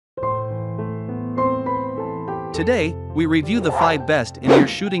Today, we review the 5 best in-ear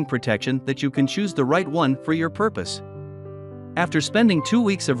shooting protection that you can choose the right one for your purpose. After spending 2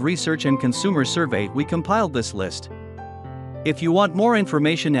 weeks of research and consumer survey, we compiled this list. If you want more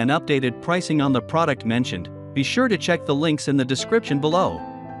information and updated pricing on the product mentioned, be sure to check the links in the description below.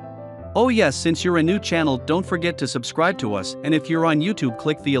 Oh yes, since you're a new channel, don't forget to subscribe to us, and if you're on YouTube,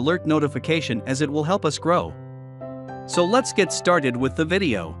 click the alert notification as it will help us grow. So let's get started with the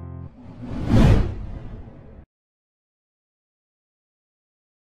video.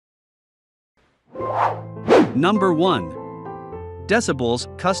 Number 1. Decibullz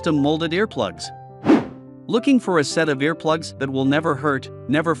Custom Molded Earplugs. Looking for a set of earplugs that will never hurt,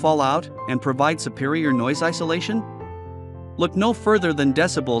 never fall out, and provide superior noise isolation? Look no further than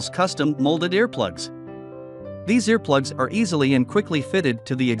Decibullz Custom Molded Earplugs. These earplugs are easily and quickly fitted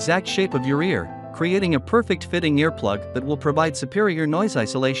to the exact shape of your ear, creating a perfect fitting earplug that will provide superior noise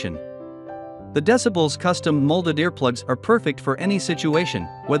isolation. The Decibullz Custom Molded Earplugs are perfect for any situation,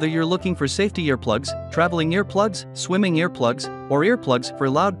 whether you're looking for safety earplugs, traveling earplugs, swimming earplugs, or earplugs for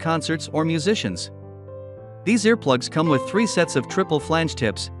loud concerts or musicians. These earplugs come with 3 sets of triple flange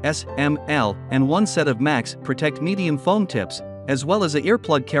tips, S, M, L, and 1 set of Max Protect medium foam tips, as well as a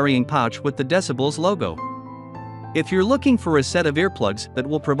earplug carrying pouch with the Decibullz logo. If you're looking for a set of earplugs that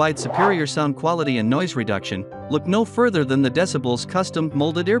will provide superior sound quality and noise reduction, look no further than the Decibullz Custom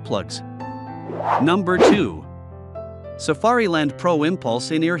Molded Earplugs. Number 2. Safariland Pro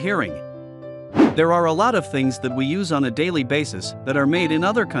Impulse In-Ear Hearing. There are a lot of things that we use on a daily basis that are made in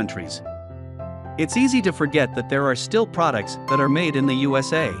other countries. It's easy to forget that there are still products that are made in the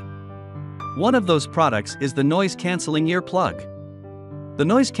USA. One of those products is the noise-canceling earplug. The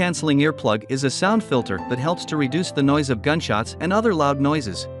noise-canceling earplug is a sound filter that helps to reduce the noise of gunshots and other loud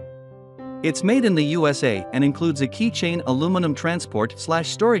noises. It's made in the USA and includes a keychain aluminum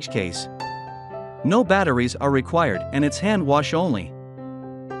transport/storage case. No batteries are required and it's hand wash only.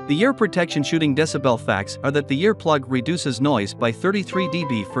 The ear protection shooting decibel facts are that the earplug reduces noise by 33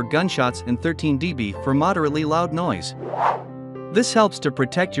 dB for gunshots and 13 dB for moderately loud noise. This helps to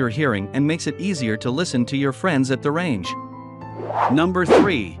protect your hearing and makes it easier to listen to your friends at the range. Number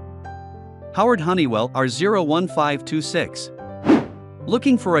 3. Honeywell R01526.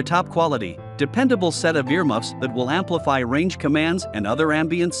 Looking for a top quality, dependable set of earmuffs that will amplify range commands and other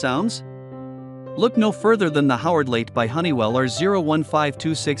ambient sounds? Look no further than the Leight by Honeywell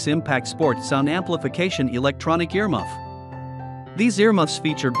R01526 Impact Sport Sound Amplification Electronic Earmuff. These earmuffs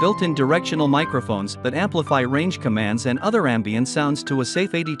feature built-in directional microphones that amplify range commands and other ambient sounds to a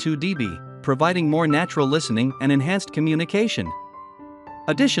safe 82 dB, providing more natural listening and enhanced communication.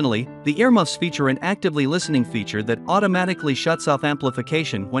 Additionally, the earmuffs feature an actively listening feature that automatically shuts off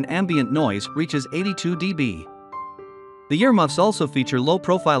amplification when ambient noise reaches 82 dB. The earmuffs also feature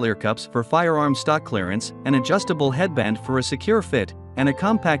low-profile ear cups for firearm stock clearance, an adjustable headband for a secure fit, and a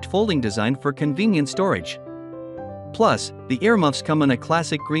compact folding design for convenient storage. Plus, the earmuffs come in a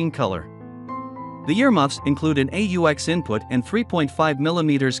classic green color. The earmuffs include an AUX input and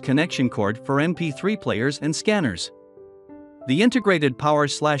 3.5mm connection cord for MP3 players and scanners. The integrated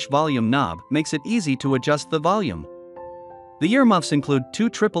power/volume knob makes it easy to adjust the volume. The earmuffs include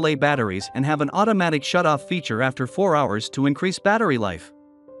 2 AAA batteries and have an automatic shut-off feature after 4 hours to increase battery life.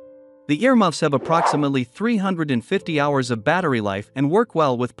 The earmuffs have approximately 350 hours of battery life and work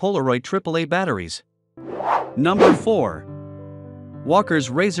well with Polaroid AAA batteries. Number 4. Walker's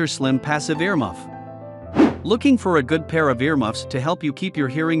Razor Slim Passive Earmuff. Looking for a good pair of earmuffs to help you keep your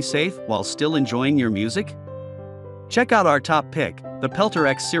hearing safe while still enjoying your music? Check out our top pick, the Peltor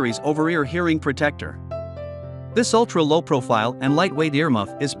X Series Over-Ear Hearing Protector. This ultra-low profile and lightweight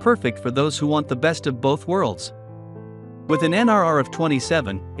earmuff is perfect for those who want the best of both worlds. With an NRR of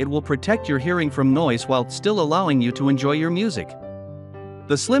 27, it will protect your hearing from noise while still allowing you to enjoy your music.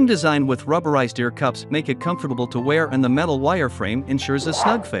 The slim design with rubberized ear cups make it comfortable to wear, and the metal wireframe ensures a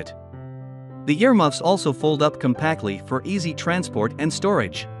snug fit. The earmuffs also fold up compactly for easy transport and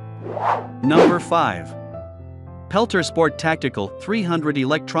storage. Number 5. Peltor Sport Tactical 300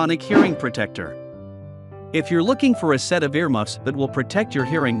 Electronic Hearing Protector. If you're looking for a set of earmuffs that will protect your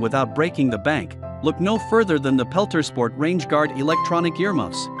hearing without breaking the bank, look no further than the Peltor Sport Range Guard Electronic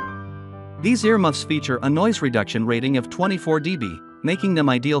Earmuffs. These earmuffs feature a noise reduction rating of 24 dB, making them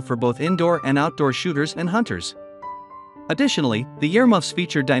ideal for both indoor and outdoor shooters and hunters. Additionally, the earmuffs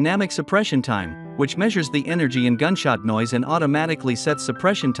feature dynamic suppression time, which measures the energy in gunshot noise and automatically sets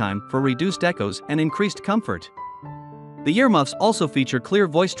suppression time for reduced echoes and increased comfort. The earmuffs also feature clear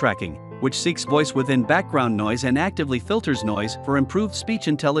voice tracking, which seeks voice within background noise and actively filters noise for improved speech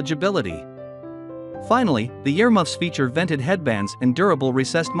intelligibility. Finally, the earmuffs feature vented headbands and durable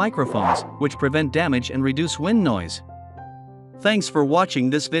recessed microphones, which prevent damage and reduce wind noise. Thanks for watching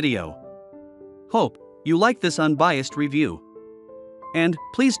this video. Hope you like this unbiased review. And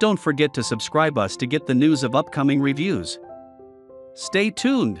please don't forget to subscribe us to get the news of upcoming reviews. Stay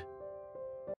tuned.